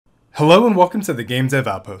Hello and welcome to the GameDev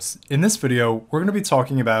Outpost. In this video, we're going to be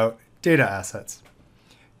talking about data assets.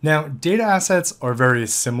 Now, data assets are very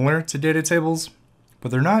similar to data tables, but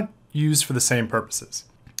they're not used for the same purposes.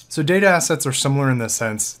 So data assets are similar in the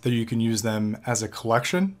sense that you can use them as a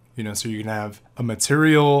collection, so you can have a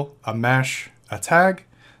material, a mesh, a tag,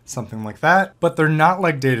 something like that, but they're not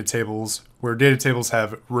like data tables where data tables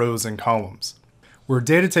have rows and columns. Where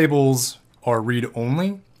data tables are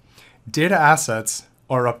read-only, data assets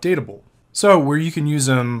are updatable. So where you can use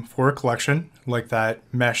them for a collection, like that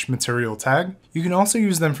mesh material tag, you can also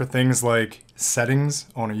use them for things like settings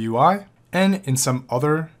on a UI, and in some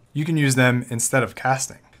other, you can use them instead of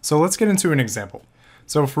casting. So let's get into an example.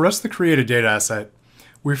 So for us to create a data asset,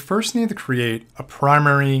 we first need to create a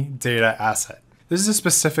primary data asset. This is a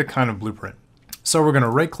specific kind of blueprint. So we're going to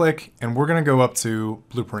right click and we're going to go up to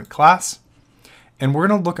Blueprint Class, and we're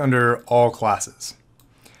going to look under All Classes.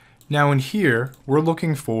 Now in here, we're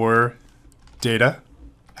looking for data,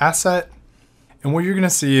 asset, and what you're going to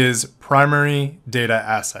see is primary data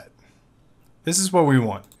asset. This is what we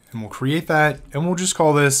want, and we'll create that, and we'll just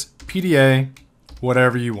call this PDA,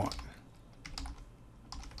 whatever you want.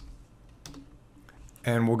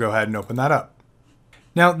 And we'll go ahead and open that up.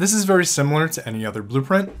 Now this is very similar to any other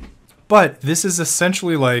blueprint, but this is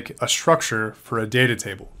essentially like a structure for a data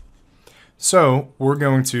table. So we're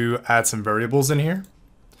going to add some variables in here.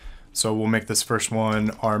 So we'll make this first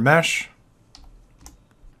one our mesh,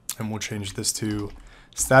 and we'll change this to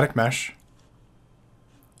static mesh,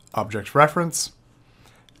 object reference,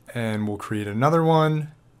 and we'll create another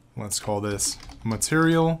one. Let's call this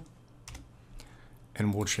material,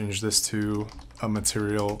 and we'll change this to a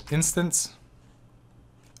material instance,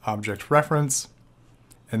 object reference,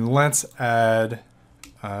 and let's add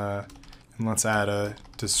a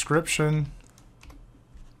description.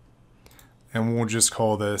 And we'll just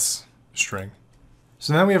call this string.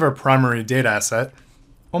 So now we have our primary data asset,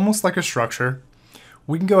 almost like a structure.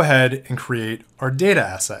 We can go ahead and create our data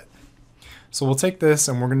asset. So we'll take this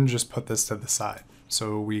and we're going to just put this to the side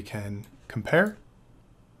so we can compare.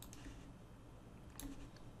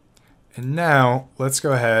 And now let's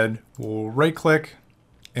go ahead, we'll right click,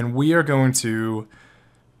 and we are going to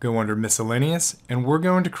go under miscellaneous, and we're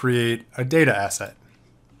going to create a data asset.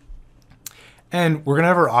 And we're going to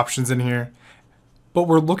have our options in here, but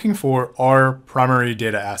we're looking for our primary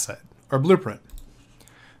data asset, our blueprint.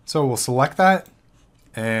 So we'll select that,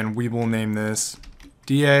 and we will name this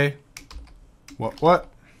DA what,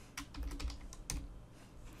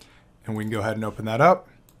 and we can go ahead and open that up.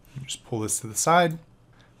 Just pull this to the side.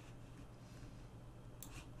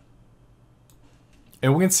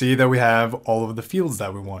 And we can see that we have all of the fields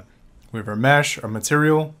that we want. We have our mesh, our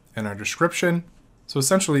material, and our description. So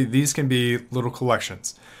essentially these can be little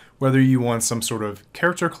collections, whether you want some sort of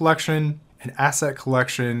character collection, an asset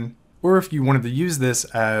collection, or if you wanted to use this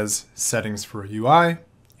as settings for a UI,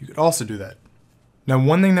 you could also do that. Now,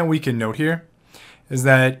 one thing that we can note here is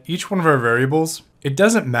that each one of our variables, it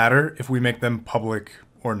doesn't matter if we make them public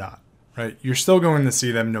or not, right? You're still going to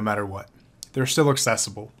see them no matter what. They're still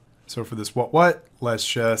accessible. So for this what, let's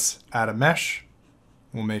just add a mesh.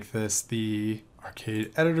 We'll make this the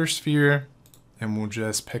arcade editor sphere, and we'll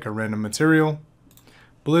just pick a random material,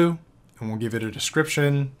 blue, and we'll give it a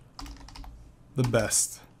description, the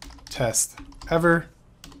best test ever,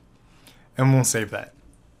 and we'll save that.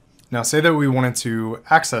 Now say that we wanted to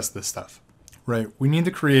access this stuff, right? We need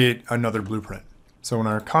to create another blueprint. So in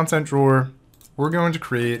our content drawer, we're going to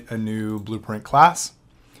create a new blueprint class.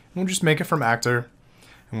 We'll just make it from actor,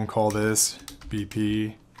 and we'll call this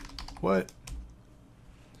BP what,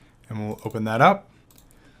 and we'll open that up.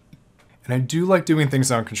 And I do like doing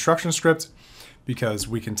things on construction script because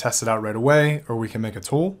we can test it out right away, or we can make a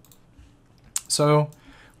tool. So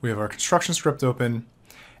we have our construction script open,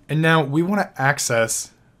 and now we want to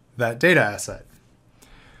access that data asset.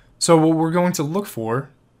 So what we're going to look for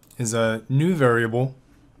is a new variable.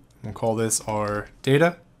 We'll call this our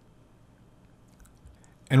data.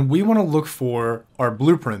 And we want to look for our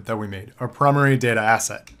blueprint that we made, our primary data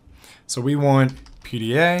asset. So we want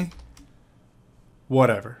PDA,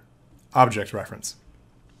 whatever, object reference.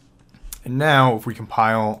 And now if we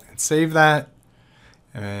compile and save that,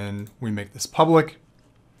 and we make this public,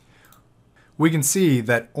 we can see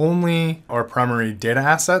that only our primary data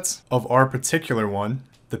assets of our particular one,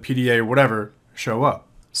 the PDA whatever, show up.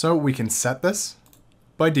 So we can set this.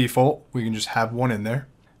 By default, we can just have one in there.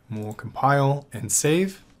 And we'll compile and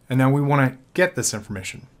save. And now we want to get this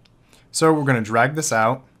information. So we're going to drag this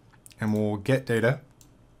out, and we'll get data.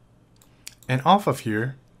 And off of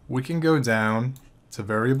here, we can go down to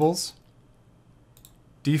variables,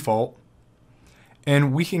 default,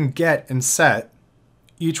 and we can get and set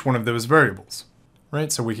each one of those variables,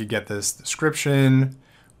 right? So we could get this description,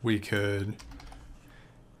 we could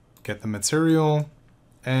get the material,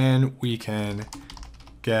 and we can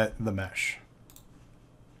get the mesh.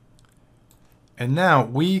 And now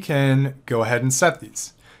we can go ahead and set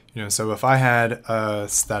these. So if I had a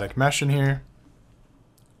static mesh in here,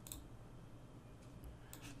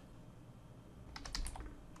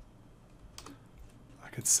 I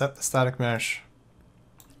could set the static mesh,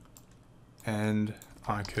 and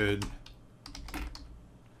I could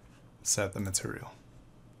set the material.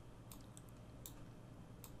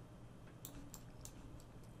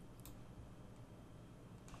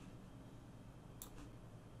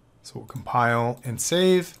 So we'll compile and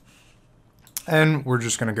save, and we're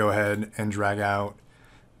just going to go ahead and drag out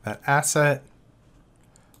that asset,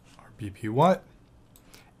 our BP what,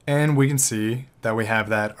 and we can see that we have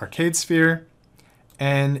that arcade sphere,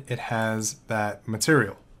 and it has that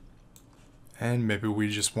material. And maybe we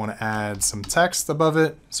just want to add some text above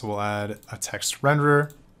it, so we'll add a text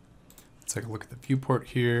renderer. Let's take a look at the viewport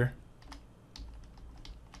here.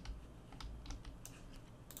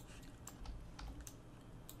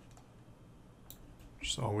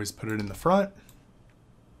 Just always put it in the front.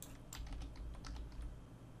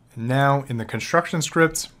 And now in the construction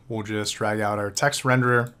script, we'll just drag out our text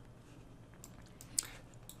renderer,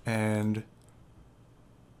 and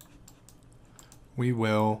we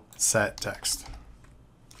will set text.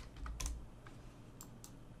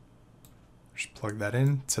 Just plug that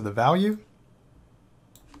in to the value,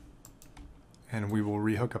 and we will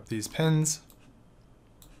rehook up these pins.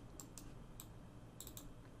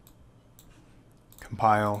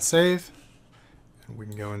 Compile, save, and we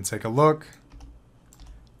can go and take a look,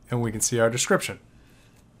 and we can see our description.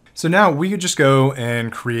 So now we could just go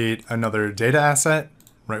and create another data asset,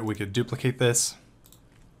 right? We could duplicate this,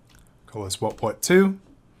 call this what2,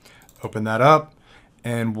 open that up,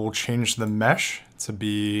 and we'll change the mesh to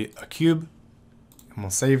be a cube, and we'll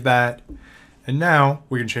save that. And now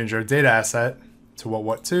we can change our data asset to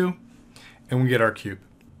what2, and we get our cube.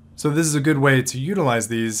 So this is a good way to utilize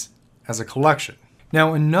these as a collection.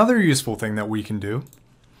 Now, another useful thing that we can do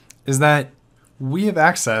is that we have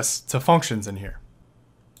access to functions in here.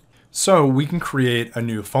 So we can create a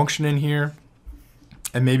new function in here,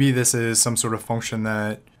 and maybe this is some sort of function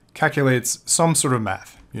that calculates some sort of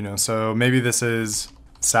math, so maybe this is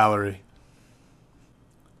salary,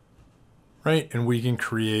 right? And we can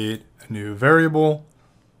create a new variable,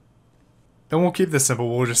 and we'll keep this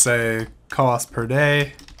simple. We'll just say cost per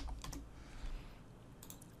day,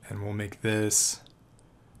 and we'll make this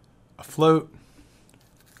a float,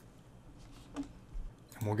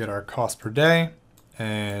 and we'll get our cost per day,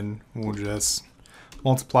 and we'll just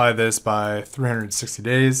multiply this by 360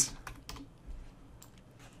 days,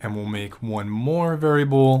 and we'll make one more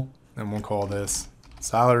variable, and we'll call this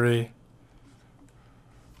salary,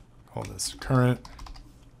 call this current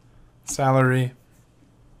salary,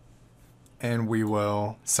 and we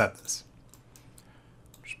will set this.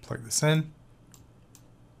 Just plug this in.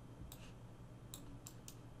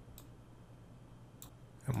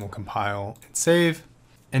 And we'll compile and save.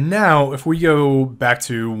 And now if we go back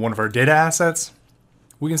to one of our data assets,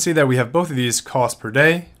 we can see that we have both of these cost per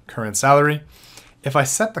day, current salary. If I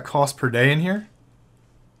set the cost per day in here,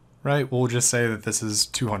 right, we'll just say that this is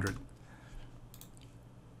 200.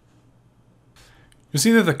 You'll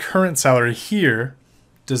see that the current salary here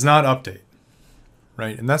does not update,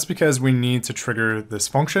 right? And that's because we need to trigger this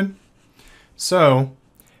function. So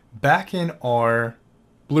back in our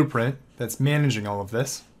blueprint that's managing all of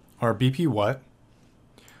this, our BP what,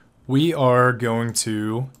 we are going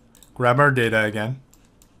to grab our data again,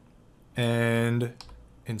 and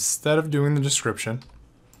instead of doing the description,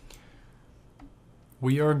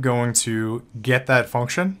 we are going to get that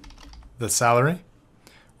function, the salary.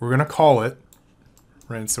 We're going to call it,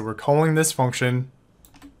 right? So we're calling this function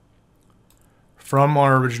from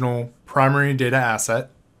our original primary data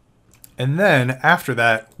asset. And then after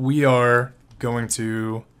that, we are going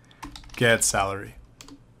to get salary,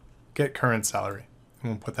 get current salary.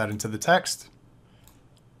 And we'll put that into the text.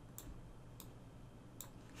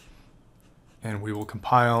 And we will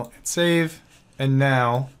compile and save. And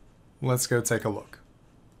now let's go take a look.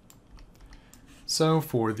 So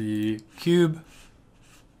for the cube,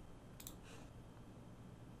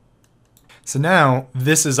 so now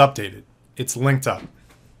this is updated. It's linked up,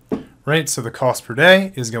 right? So the cost per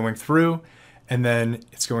day is going through, and then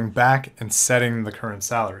it's going back and setting the current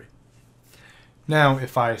salary. Now,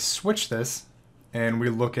 if I switch this and we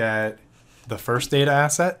look at the first data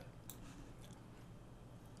asset,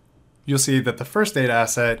 you'll see that the first data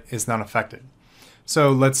asset is not affected.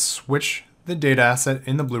 So let's switch the data asset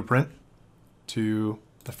in the blueprint to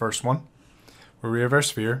the first one, where we have our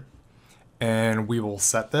sphere, and we will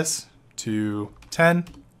set this to 10.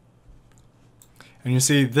 And you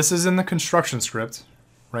see this is in the construction script,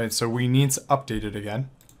 right? So we need to update it again.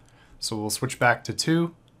 So we'll switch back to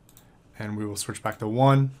 2, and we will switch back to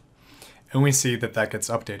 1, and we see that that gets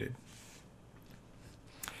updated.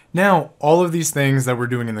 Now, all of these things that we're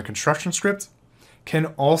doing in the construction script can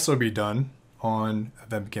also be done on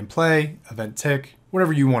event begin play, event tick,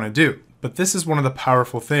 whatever you want to do. But this is one of the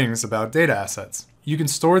powerful things about data assets. You can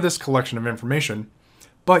store this collection of information,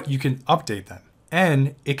 but you can update them,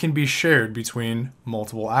 and it can be shared between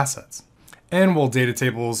multiple assets. And while data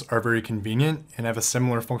tables are very convenient and have a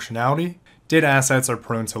similar functionality, data assets are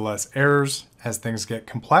prone to less errors as things get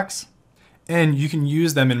complex, and you can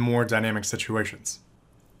use them in more dynamic situations.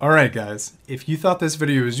 Alright guys, if you thought this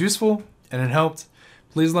video was useful and it helped,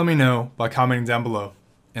 please let me know by commenting down below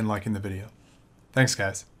and liking the video. Thanks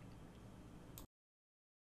guys.